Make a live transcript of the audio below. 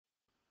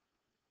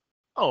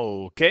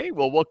Okay,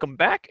 well, welcome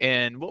back.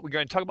 And what we're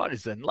going to talk about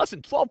is in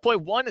lesson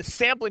 12.1,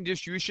 sampling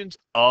distributions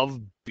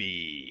of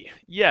B.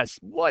 Yes,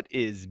 what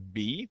is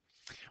B?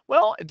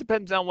 Well, it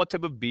depends on what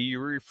type of B you're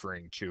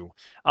referring to.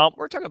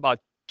 We're talking about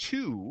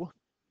two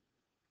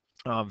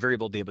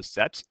variable data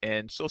sets,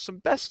 and so some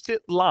best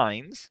fit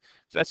lines,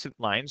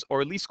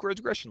 or least squares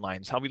regression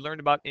lines, how we learned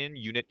about in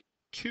Unit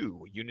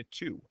 2.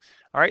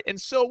 All right, and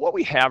so what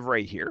we have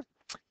right here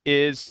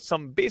is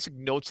some basic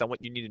notes on what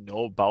you need to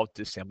know about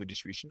this sampling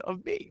distribution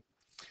of B.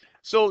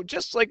 So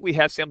just like we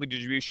have sampling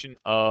distribution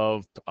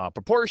of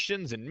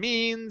proportions and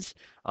means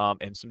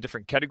and some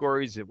different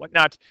categories and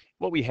whatnot,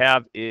 what we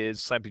have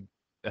is sampling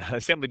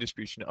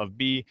distribution of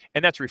B,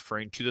 and that's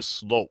referring to the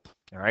slope,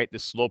 all right, the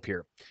slope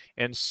here.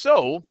 And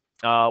so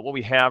what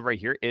we have right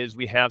here is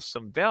we have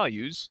some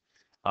values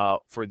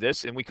for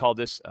this, and we call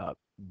this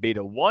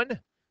beta 1,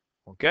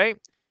 okay?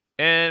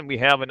 And we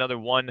have another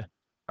one,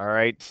 all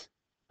right,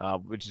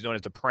 which is known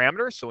as the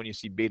parameter. So when you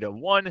see beta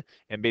 1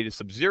 and beta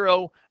sub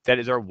 0, that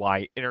is our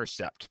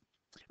y-intercept.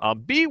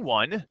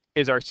 B1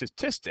 is our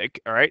statistic,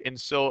 all right, and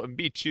so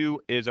B2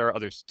 is our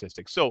other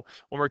statistic. So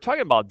when we're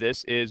talking about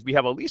this is we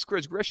have a least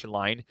squares regression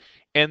line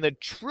and the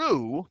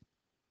true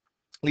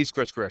least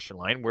squares regression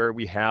line where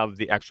we have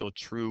the actual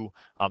true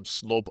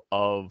slope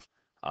of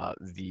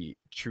the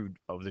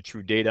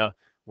true data,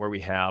 where we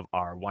have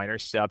our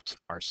y-intercept,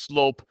 our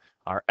slope,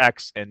 our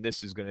x, and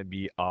this is going to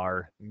be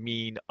our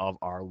mean of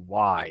our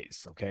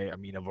y's, okay, our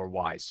mean of our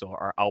y's, so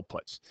our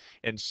outputs.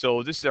 And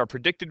so this is our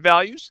predicted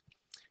values,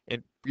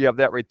 and we have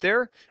that right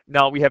there.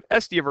 Now we have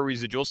SD of our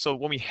residuals, so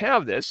when we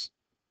have this,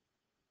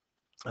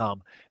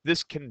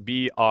 this can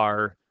be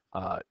our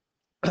uh,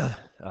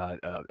 uh,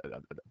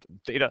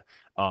 data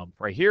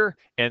right here.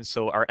 And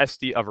so our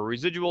SD of our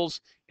residuals.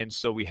 And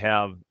so we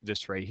have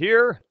this right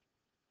here.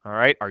 All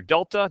right, our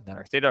delta, not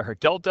our theta, our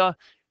delta.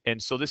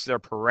 And so this is our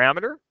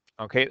parameter,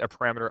 okay, a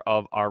parameter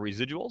of our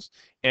residuals.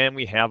 And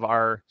we have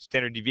our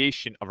standard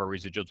deviation of our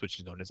residuals, which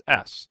is known as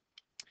S.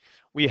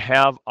 We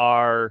have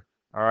our,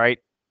 all right,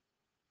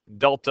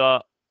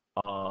 delta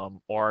or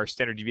our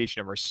standard deviation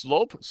of our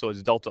slope. So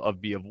it's delta of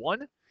B of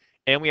 1.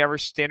 And we have our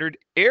standard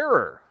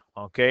error,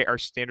 okay, our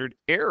standard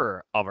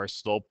error of our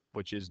slope,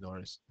 which is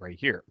known as right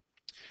here.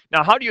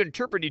 Now, how do you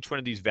interpret each one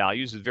of these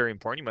values is very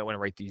important. You might want to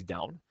write these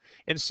down.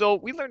 And so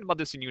we learned about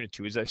this in Unit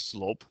 2 is that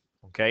slope,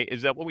 okay,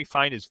 is that what we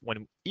find is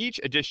when each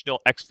additional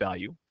x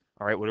value,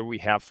 all right, whatever we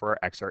have for our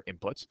x, our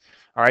inputs,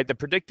 all right, the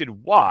predicted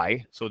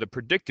y, so the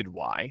predicted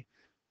y,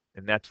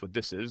 and that's what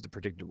this is, the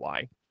predicted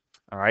y,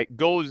 all right,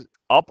 goes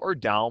up or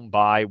down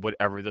by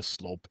whatever the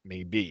slope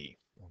may be,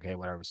 okay,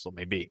 whatever the slope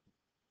may be.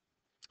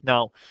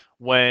 Now,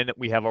 when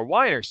we have our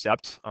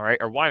y-intercept, all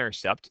right, our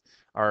y-intercept,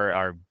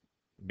 our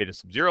beta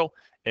sub 0,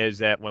 is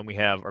that when we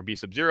have our b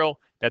sub 0,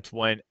 that's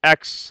when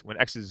x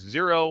is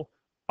 0,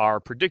 our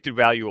predicted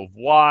value of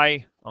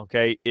y,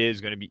 okay, is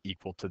going to be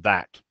equal to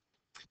that.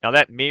 Now,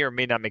 that may or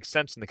may not make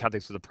sense in the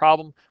context of the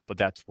problem, but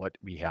that's what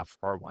we have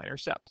for our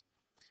y-intercept,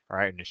 all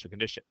right, initial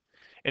condition.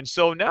 And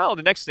so now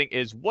the next thing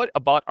is, what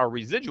about our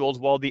residuals?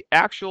 Well, the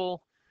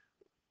actual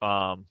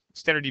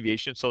standard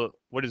deviation. So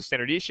what is the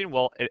standard deviation?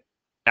 Well, it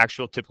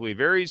actual typically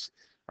varies,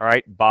 all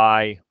right,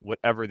 by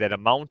whatever that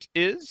amount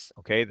is,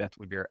 okay, that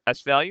would be our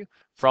S value,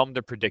 from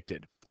the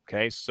predicted,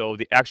 okay? So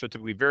the actual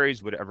typically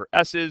varies, whatever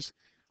S is,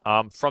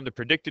 from the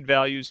predicted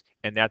values,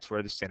 and that's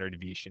where the standard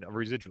deviation of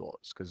residual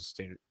is, because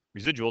standard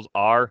residuals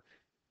are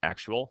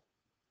actual,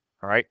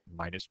 all right,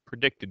 minus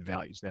predicted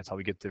values, and that's how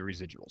we get the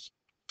residuals.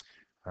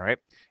 All right,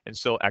 and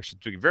so actually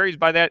typically varies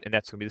by that, and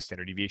that's going to be the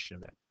standard deviation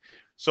of that.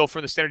 So for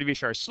the standard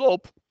deviation of our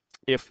slope,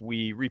 if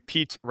we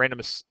repeat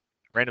random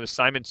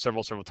assignment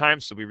several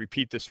times, so we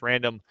repeat this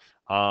random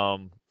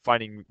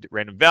finding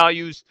random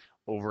values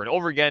over and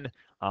over again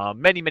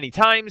many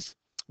times,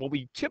 what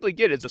we typically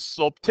get is the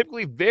slope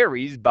typically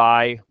varies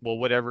by, well,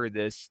 whatever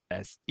this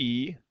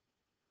SE,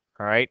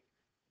 all right,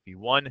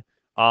 V1,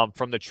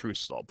 from the true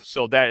slope.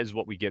 So that is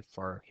what we get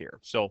for here.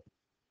 So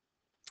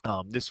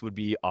this would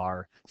be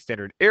our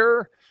standard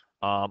error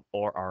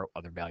or our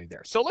other value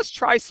there. So let's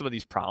try some of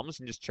these problems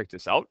and just check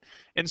this out.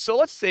 And so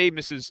let's say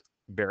Mrs.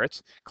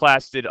 Barrett's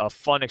class did a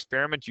fun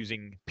experiment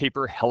using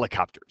paper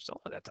helicopters.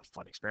 Oh, that's a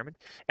fun experiment.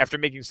 After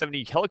making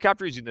 70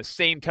 helicopters using the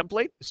same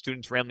template, the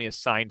students randomly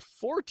assigned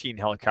 14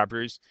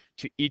 helicopters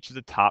to each of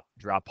the top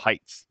drop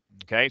heights.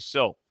 Okay,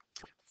 so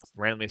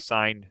randomly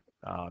assigned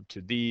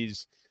to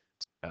these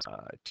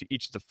to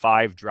each of the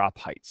 5 drop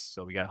heights.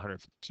 So we got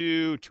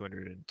 152,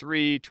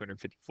 203,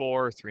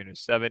 254,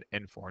 307,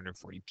 and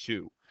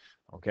 442.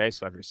 Okay,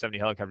 so after 70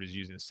 helicopters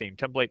using the same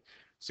template,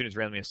 students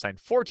randomly assigned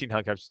 14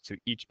 helicopters to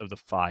each of the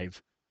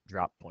 5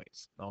 drop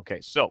points. Okay,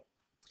 so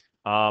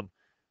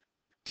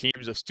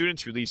teams of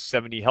students released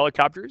 70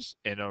 helicopters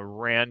in a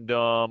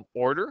random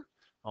order.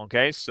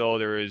 Okay, so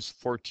there is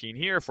 14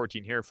 here,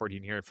 14 here,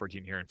 14 here,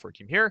 14 here, and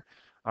 14 here.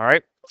 All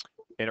right,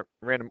 in a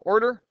random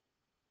order.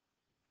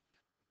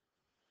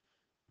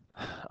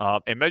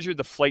 And measured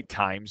the flight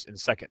times in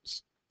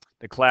seconds.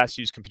 The class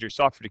used computer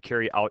software to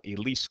carry out a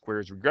least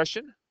squares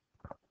regression.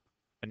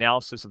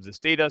 analysis of this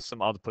data. Some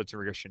outputs and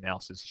regression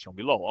analysis is shown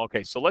below.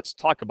 Okay, so let's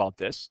talk about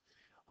this.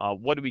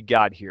 What do we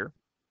got here?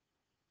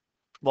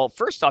 Well,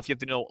 first off, you have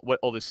to know what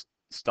all this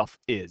stuff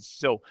is.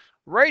 So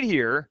right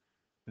here,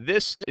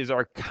 this is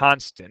our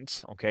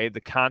constant, okay,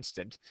 the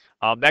constant.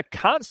 That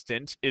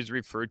constant is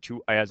referred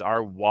to as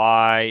our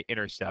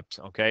y-intercept,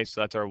 okay?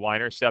 So that's our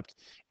y-intercept,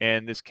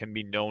 and this can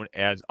be known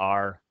as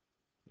our,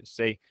 let's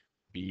say,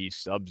 b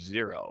sub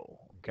 0,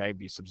 okay,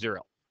 b sub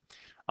 0.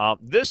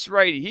 This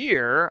right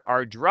here,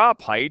 our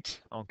drop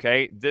height,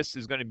 okay, this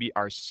is going to be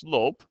our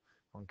slope,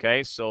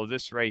 okay? So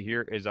this right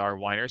here is our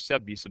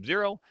y-intercept, b sub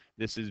 0.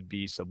 This is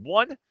b sub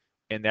 1,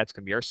 and that's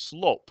going to be our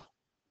slope,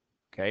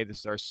 okay? This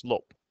is our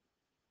slope.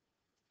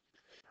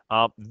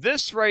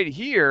 This right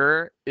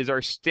here is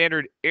our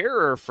standard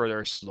error for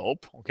our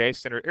slope, okay?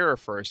 Standard error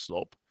for our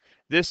slope.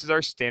 This is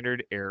our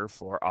standard error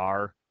for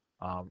our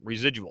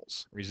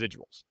residuals.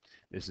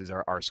 This is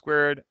our r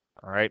squared,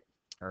 all right,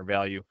 our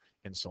value,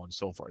 and so on and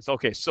so forth.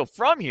 Okay, so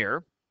from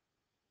here,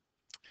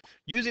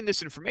 using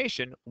this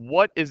information,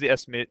 what is the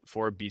estimate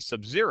for b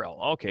sub 0?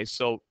 Okay,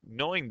 so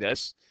knowing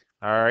this,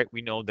 all right,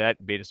 we know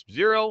that beta sub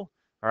 0, all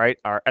right,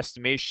 our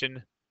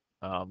estimation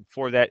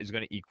for that is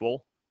going to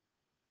equal,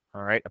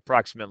 all right,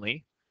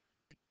 approximately,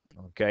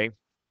 okay,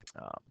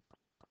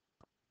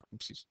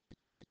 oopsies,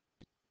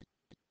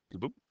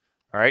 boop,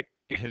 all right,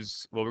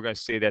 is, well, we're going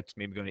to say that's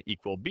maybe going to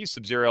equal b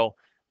sub 0,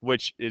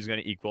 which is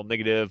going to equal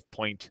negative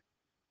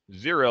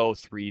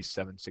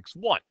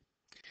 0.03761.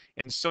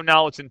 And so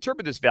now let's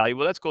interpret this value.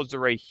 Well, that goes to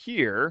right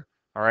here.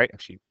 All right,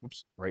 actually,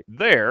 oops, right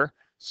there.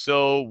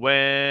 So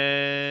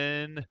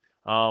when,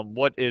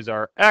 what is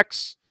our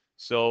x?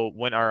 So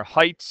when our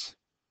height,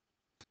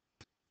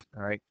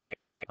 all right,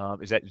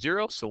 is at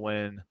 0. So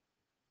when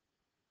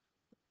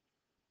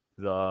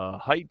the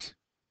height,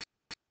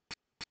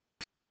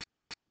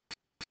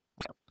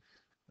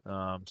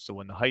 so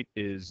when the height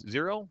is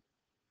 0,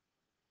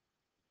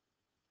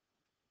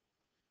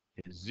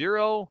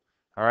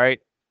 all right,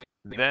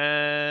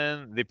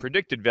 then the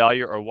predicted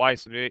value, or y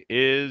sub a,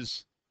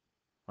 is,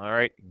 all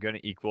right, going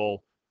to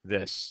equal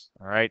this,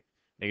 all right,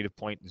 negative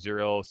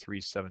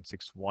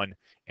 0.03761.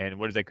 And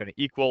what is that going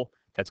to equal?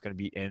 That's going to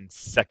be in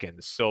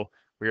seconds. So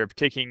we are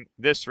taking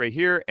this right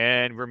here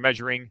and we're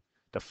measuring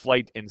the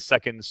flight in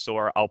seconds. So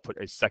our output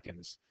is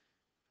seconds.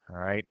 All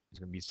right, it's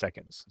going to be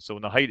seconds. So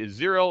when the height is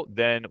 0,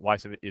 then y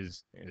sub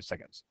is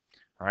seconds.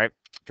 All right,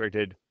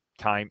 predicted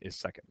time is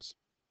seconds.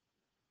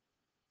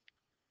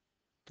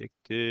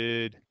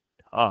 Predicted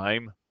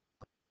time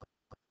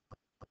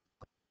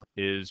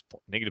is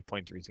negative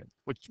 0.3 seconds,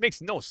 which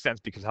makes no sense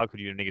because how could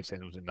you do negative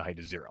seconds when the height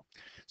is 0?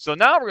 So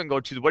now we're going to go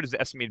to what is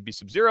the estimated b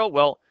sub 0?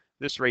 Well,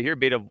 this right here,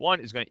 beta of 1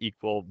 is going to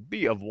equal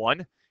b of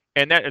 1,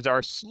 and that is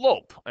our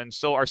slope. And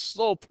so our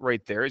slope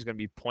right there is going to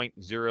be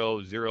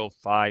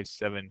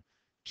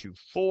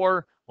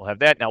 0.005724. We'll have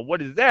that. Now,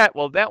 what is that?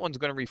 Well, that one's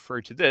going to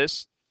refer to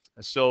this.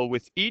 So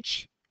with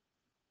each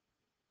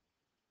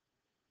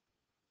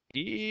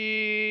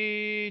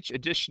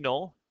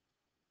additional,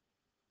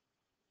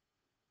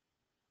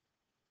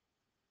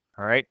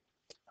 all right,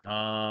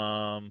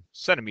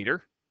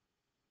 centimeter,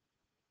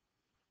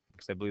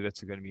 because I believe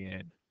that's going to be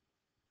in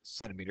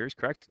centimeters,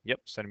 correct? Yep,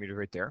 centimeters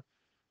right there.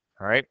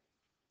 All right,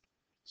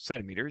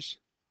 centimeters.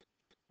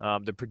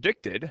 The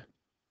predicted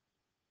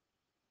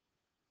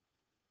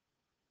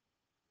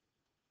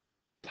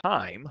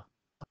time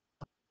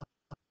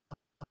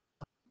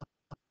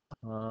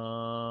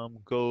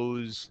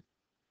goes,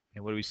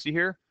 and what do we see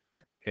here?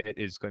 It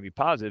is going to be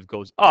positive,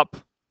 goes up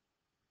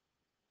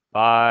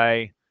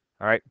by,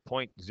 all right,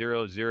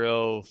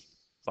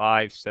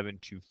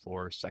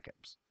 0.005724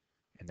 seconds.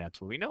 And that's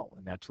what we know,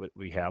 and that's what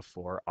we have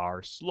for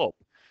our slope.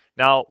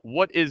 Now,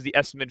 what is the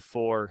estimate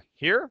for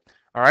here?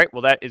 All right,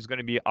 well, that is going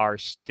to be our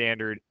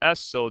standard S.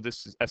 So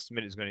this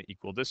estimate is going to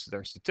equal this is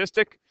our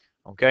statistic.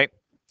 Okay,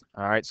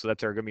 all right, so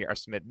that's going to be our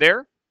estimate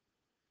there.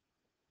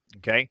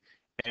 Okay,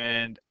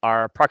 and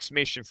our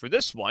approximation for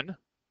this one,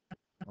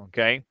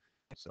 okay,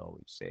 so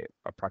we say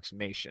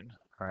approximation.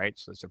 All right,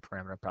 so that's a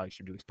parameter. I probably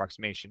should do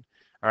approximation.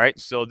 All right,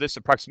 so this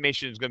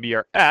approximation is going to be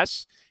our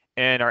S,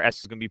 and our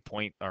S is going to be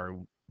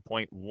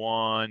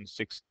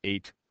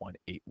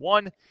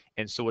 0.168181.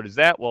 And so what is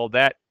that? Well,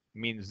 that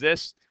means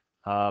this.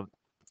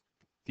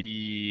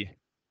 The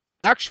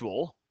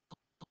actual,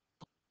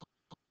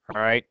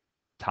 all right,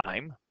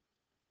 time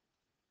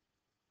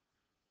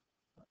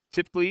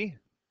typically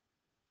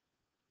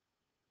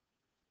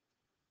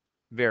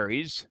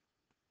varies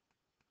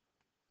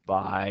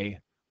by,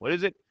 what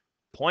is it?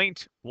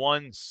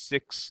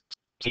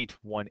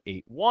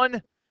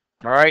 0.168181,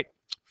 all right,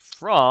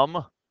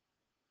 from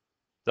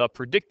the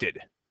predicted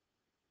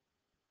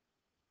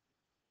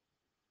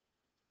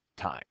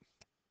time.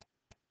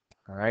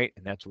 All right,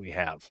 and that's what we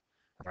have.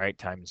 All right,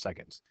 time in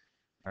seconds.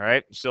 All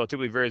right, so it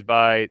typically varies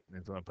by, if we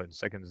want to put in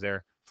seconds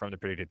there, from the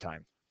predicted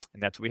time.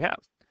 And that's what we have.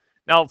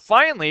 Now,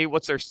 finally,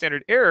 what's our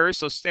standard error?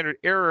 So standard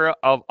error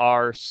of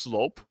our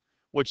slope,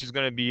 which is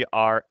going to be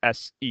our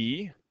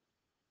SE,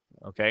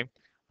 okay,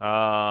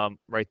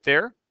 right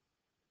there.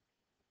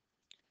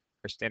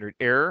 Our standard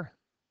error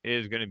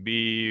is going to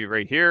be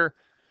right here,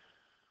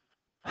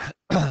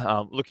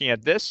 looking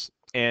at this.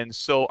 And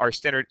so our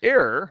standard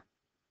error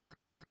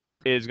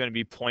is going to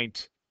be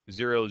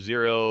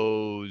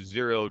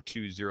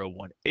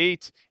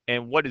 0.000218.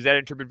 And what is that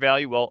interpret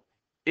value? Well,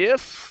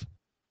 if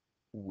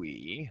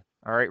we,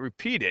 all right,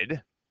 repeat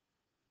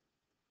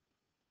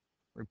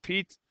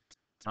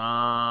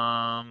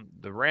the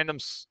random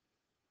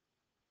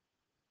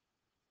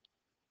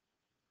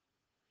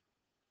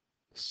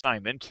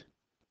assignment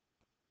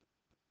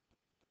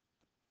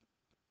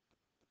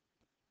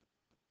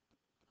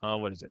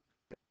what is it?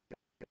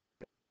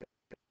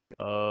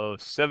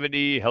 Of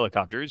 70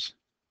 helicopters.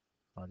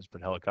 I'll just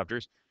put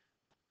helicopters.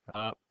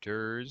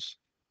 Helicopters.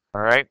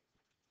 All right.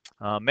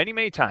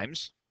 Many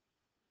times.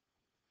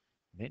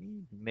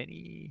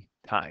 Many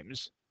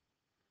times.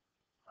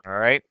 All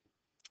right.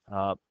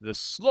 The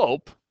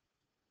slope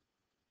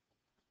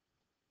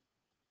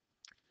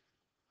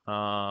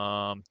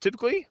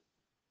typically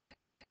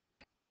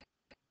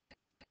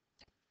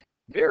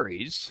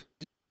varies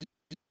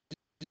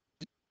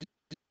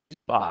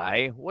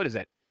by, what is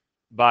that?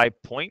 By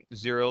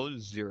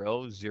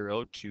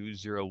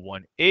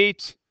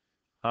 0.000218.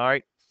 All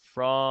right,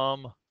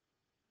 from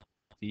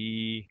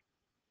the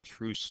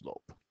true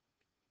slope.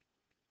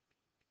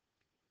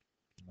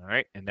 All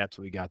right, and that's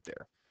what we got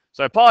there.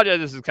 So I apologize,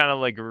 this is kind of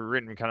like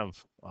written kind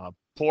of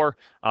poor,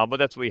 but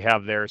that's what we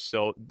have there.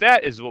 So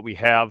that is what we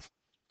have,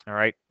 all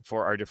right,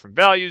 for our different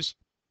values.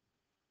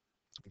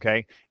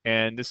 Okay,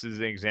 and this is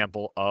an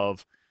example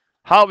of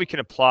how we can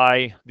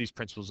apply these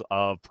principles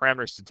of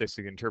parameter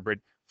statistics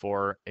interpret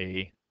for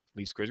a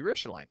least squares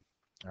regression line,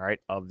 all right,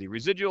 of the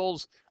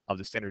residuals, of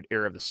the standard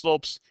error of the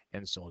slopes,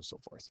 and so on and so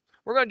forth.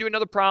 We're going to do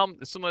another problem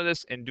similar to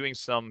this and doing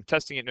some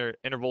testing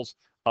intervals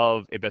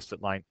of a best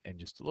fit line in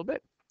just a little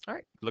bit. All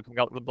right, looking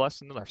out,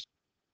 blessed, and the rest.